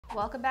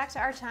Welcome back to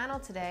our channel.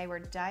 Today we're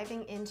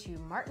diving into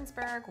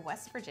Martinsburg,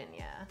 West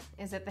Virginia.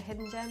 Is it the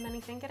hidden gem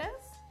many think it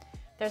is?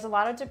 There's a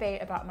lot of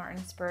debate about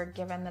Martinsburg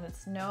given that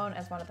it's known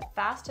as one of the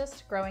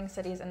fastest growing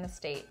cities in the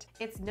state.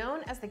 It's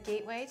known as the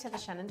gateway to the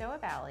Shenandoah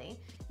Valley,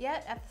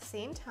 yet at the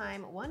same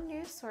time, one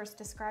news source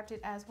described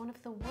it as one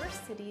of the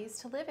worst cities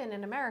to live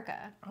in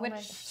America,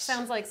 which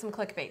sounds like some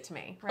clickbait to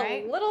me,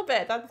 right? A little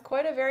bit. That's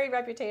quite a varied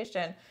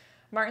reputation.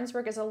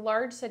 Martinsburg is a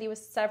large city with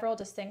several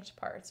distinct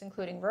parts,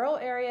 including rural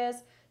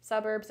areas,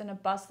 suburbs, and a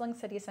bustling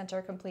city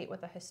center complete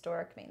with a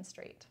historic main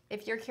street.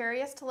 If you're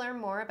curious to learn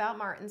more about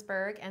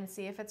Martinsburg and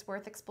see if it's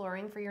worth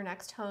exploring for your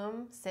next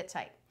home, sit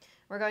tight.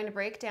 We're going to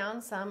break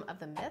down some of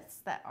the myths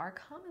that are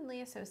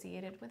commonly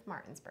associated with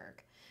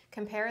Martinsburg,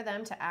 compare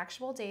them to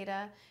actual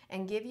data,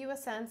 and give you a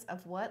sense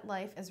of what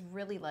life is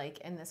really like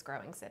in this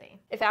growing city.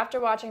 If after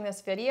watching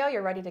this video,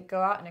 you're ready to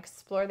go out and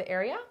explore the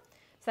area,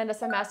 send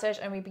us a message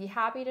and we'd be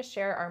happy to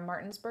share our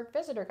Martinsburg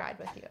visitor guide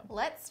with you.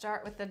 Let's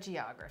start with the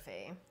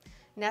geography.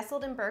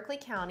 Nestled in Berkeley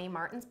County,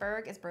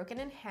 Martinsburg is broken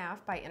in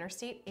half by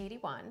Interstate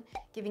 81,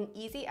 giving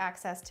easy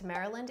access to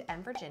Maryland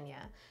and Virginia.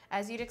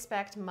 As you'd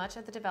expect, much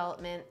of the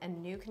development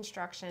and new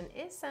construction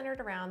is centered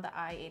around the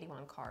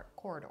I-81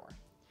 corridor.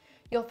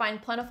 You'll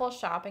find plentiful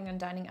shopping and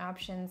dining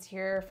options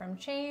here, from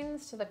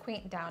chains to the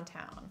quaint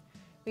downtown.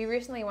 We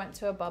recently went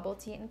to a bubble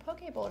tea and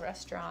poke bowl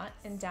restaurant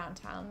in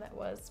downtown that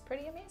was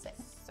pretty amazing.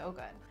 So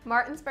good.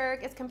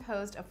 Martinsburg is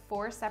composed of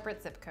 4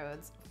 separate zip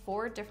codes,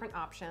 4 different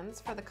options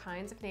for the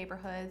kinds of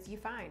neighborhoods you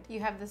find.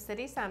 You have the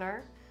city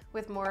center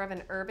with more of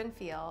an urban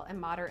feel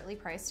and moderately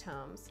priced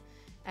homes.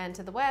 And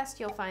to the west,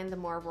 you'll find the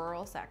more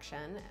rural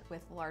section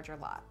with larger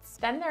lots.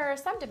 Then there are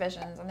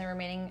subdivisions in the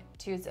remaining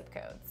 2 zip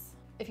codes.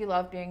 If you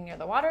love being near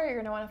the water, you're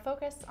going to want to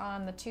focus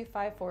on the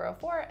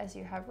 25404 as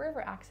you have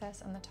river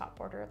access on the top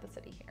border of the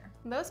city here.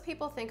 Most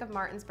people think of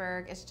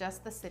Martinsburg as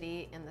just the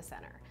city in the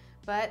center,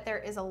 but there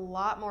is a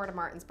lot more to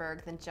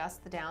Martinsburg than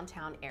just the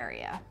downtown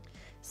area.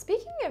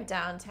 Speaking of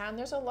downtown,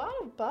 there's a lot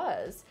of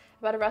buzz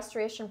about a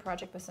restoration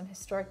project with some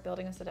historic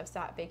buildings that have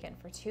sat vacant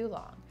for too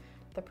long.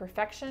 The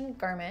Perfection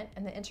Garment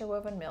and the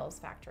Interwoven Mills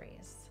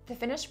factories. The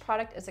finished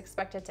product is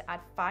expected to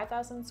add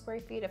 5,000 square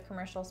feet of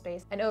commercial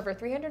space and over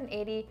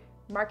 380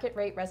 market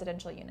rate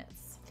residential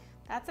units.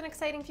 That's an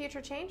exciting future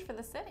change for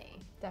the city.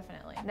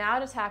 Definitely. Now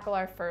to tackle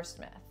our first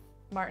myth.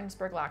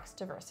 Martinsburg lacks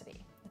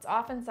diversity. It's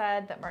often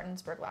said that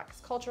Martinsburg lacks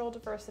cultural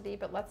diversity,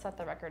 but let's set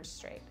the record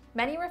straight.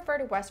 Many refer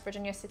to West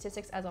Virginia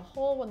statistics as a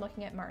whole when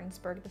looking at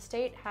Martinsburg. The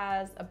state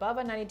has above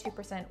a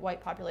 92%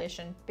 white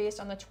population based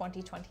on the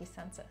 2020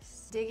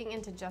 census. Digging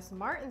into just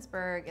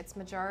Martinsburg, its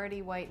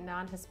majority white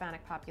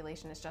non-Hispanic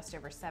population is just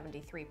over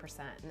 73%,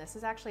 and this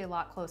is actually a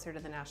lot closer to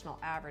the national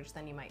average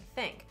than you might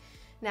think.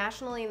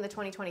 Nationally, in the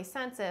 2020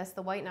 census,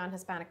 the white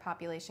non-Hispanic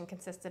population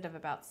consisted of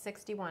about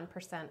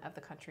 61% of the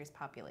country's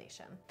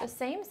population. The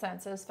same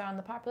census found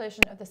the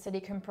population of the city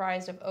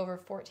comprised of over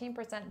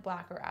 14%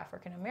 Black or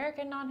African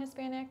American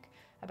non-Hispanic,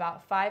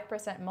 about 5%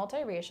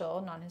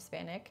 multiracial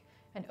non-Hispanic,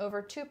 and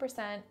over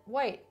 2%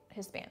 white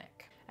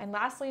Hispanic. And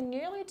lastly,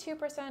 nearly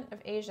 2% of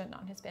Asian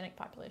non-Hispanic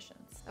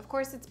populations. Of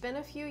course, it's been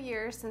a few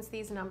years since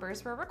these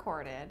numbers were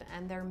recorded,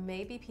 and there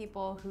may be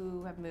people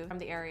who have moved from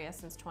the area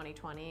since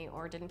 2020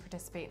 or didn't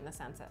participate in the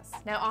census.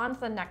 Now on to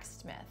the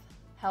next myth.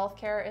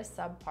 Healthcare is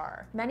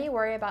subpar. Many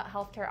worry about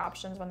healthcare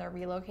options when they're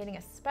relocating,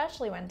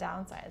 especially when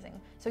downsizing.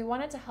 So we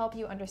wanted to help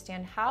you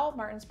understand how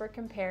Martinsburg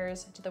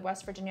compares to the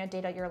West Virginia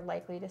data you're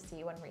likely to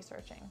see when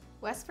researching.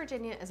 West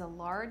Virginia is a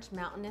large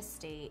mountainous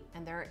state,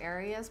 and there are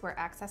areas where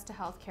access to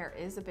healthcare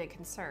is a big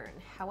concern.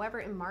 However,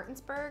 in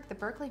Martinsburg, the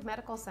Berkeley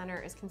Medical Center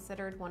is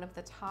considered one of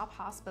the top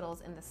hospitals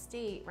in the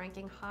state,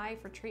 ranking high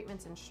for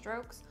treatments in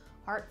strokes,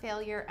 heart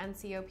failure, and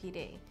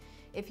COPD.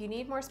 If you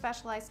need more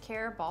specialized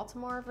care,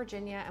 Baltimore,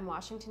 Virginia, and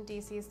Washington,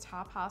 D.C.'s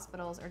top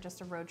hospitals are just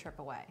a road trip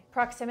away.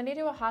 Proximity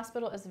to a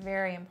hospital is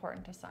very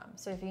important to some,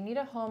 so if you need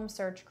a home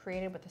search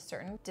created with a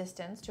certain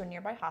distance to a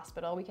nearby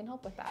hospital, we can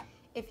help with that.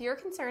 If you're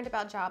concerned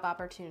about job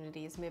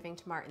opportunities moving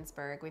to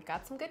Martinsburg, we've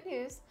got some good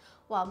news.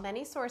 While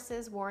many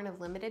sources warn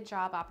of limited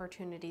job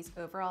opportunities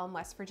overall in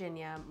West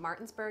Virginia,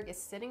 Martinsburg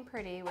is sitting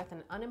pretty with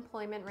an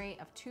unemployment rate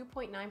of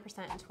 2.9% in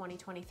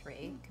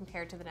 2023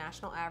 compared to the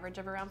national average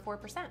of around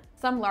 4%.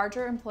 Some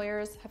larger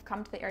employers have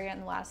come to the area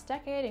in the last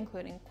decade,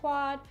 including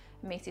Quad,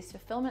 Macy's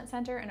Fulfillment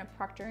Center, and a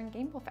Procter &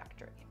 Gamble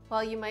factory.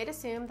 While you might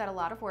assume that a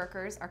lot of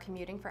workers are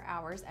commuting for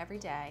hours every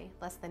day,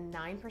 less than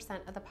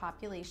 9% of the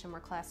population were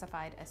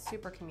classified as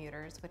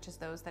supercommuters, which is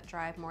those that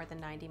drive more than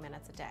 90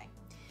 minutes a day.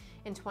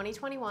 In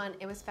 2021,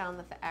 it was found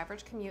that the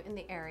average commute in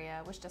the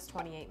area was just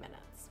 28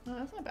 minutes. Oh,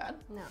 that's not bad.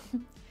 No.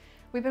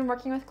 We've been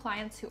working with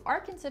clients who are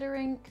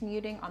considering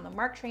commuting on the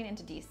MARC train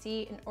into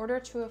DC in order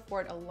to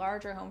afford a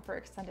larger home for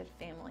extended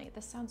family.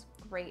 This sounds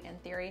great in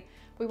theory.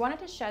 We wanted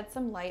to shed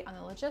some light on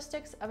the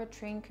logistics of a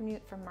train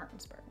commute from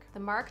Martinsburg. The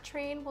MARC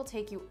train will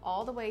take you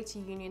all the way to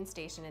Union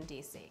Station in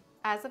DC.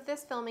 As of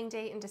this filming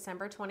date in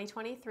December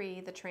 2023,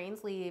 the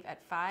trains leave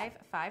at 5,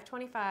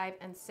 5:25,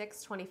 and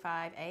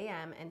 6:25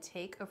 a.m. and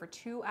take over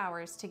 2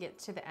 hours to get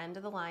to the end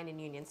of the line in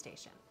Union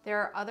Station. There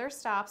are other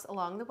stops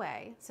along the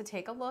way, so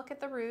take a look at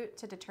the route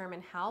to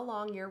determine how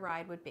long your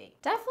ride would be.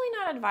 Definitely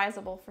not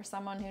advisable for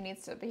someone who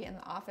needs to be in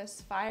the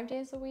office 5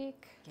 days a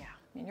week. Yeah.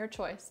 I mean, your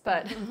choice,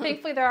 but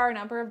thankfully there are a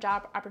number of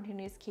job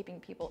opportunities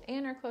keeping people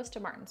in or close to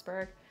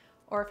Martinsburg.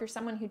 Or if you're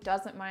someone who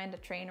doesn't mind a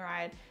train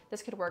ride,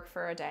 this could work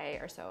for a day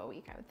or so a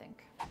week, I would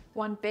think.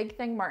 One big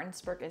thing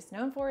Martinsburg is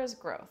known for is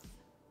growth.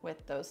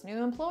 With those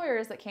new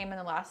employers that came in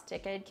the last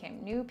decade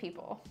came new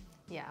people.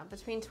 Yeah,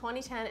 between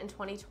 2010 and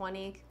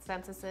 2020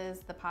 censuses,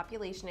 the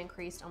population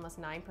increased almost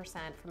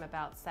 9% from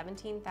about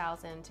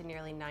 17,000 to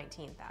nearly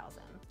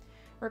 19,000.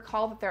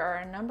 Recall that there are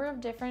a number of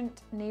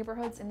different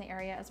neighborhoods in the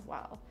area as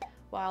well.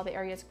 While the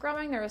area is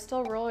growing, there are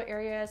still rural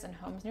areas and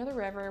homes near the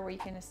river where you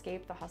can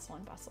escape the hustle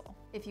and bustle.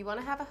 If you want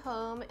to have a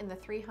home in the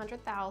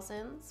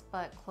 300,000s,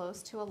 but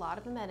close to a lot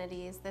of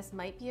amenities, this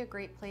might be a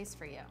great place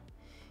for you.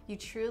 You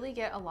truly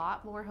get a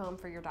lot more home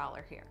for your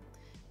dollar here,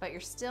 but you're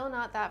still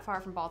not that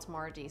far from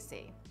Baltimore or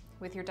DC.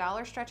 With your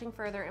dollar stretching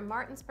further in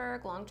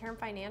Martinsburg, long-term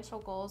financial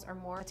goals are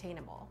more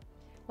attainable.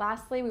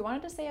 Lastly, we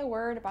wanted to say a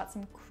word about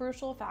some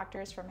crucial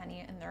factors for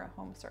many in their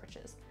home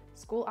searches: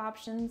 school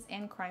options,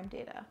 and crime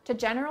data. To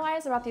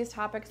generalize about these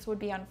topics would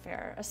be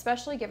unfair,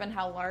 especially given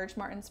how large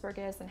Martinsburg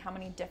is and how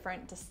many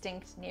different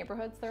distinct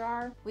neighborhoods there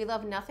are. We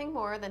love nothing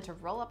more than to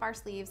roll up our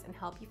sleeves and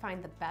help you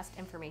find the best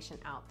information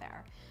out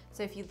there.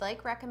 So if you'd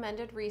like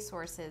recommended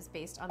resources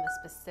based on the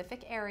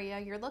specific area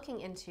you're looking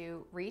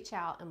into, reach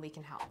out and we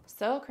can help.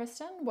 So,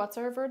 Kristin, what's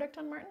our verdict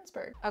on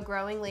Martinsburg? A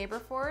growing labor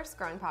force,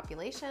 growing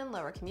population,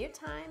 lower commute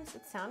times.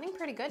 It's sounding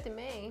pretty good to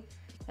me.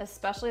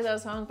 Especially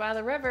those homes by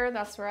the river,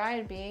 that's where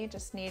I'd be.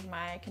 Just need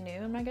my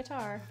canoe and my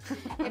guitar.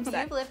 If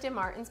you've lived in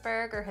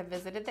Martinsburg or have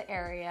visited the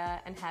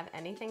area and have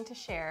anything to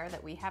share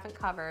that we haven't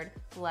covered,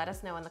 let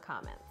us know in the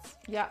comments.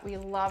 Yeah, we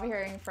love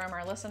hearing from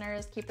our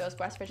listeners. Keep those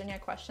West Virginia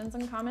questions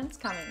and comments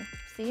coming.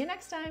 See you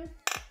next time.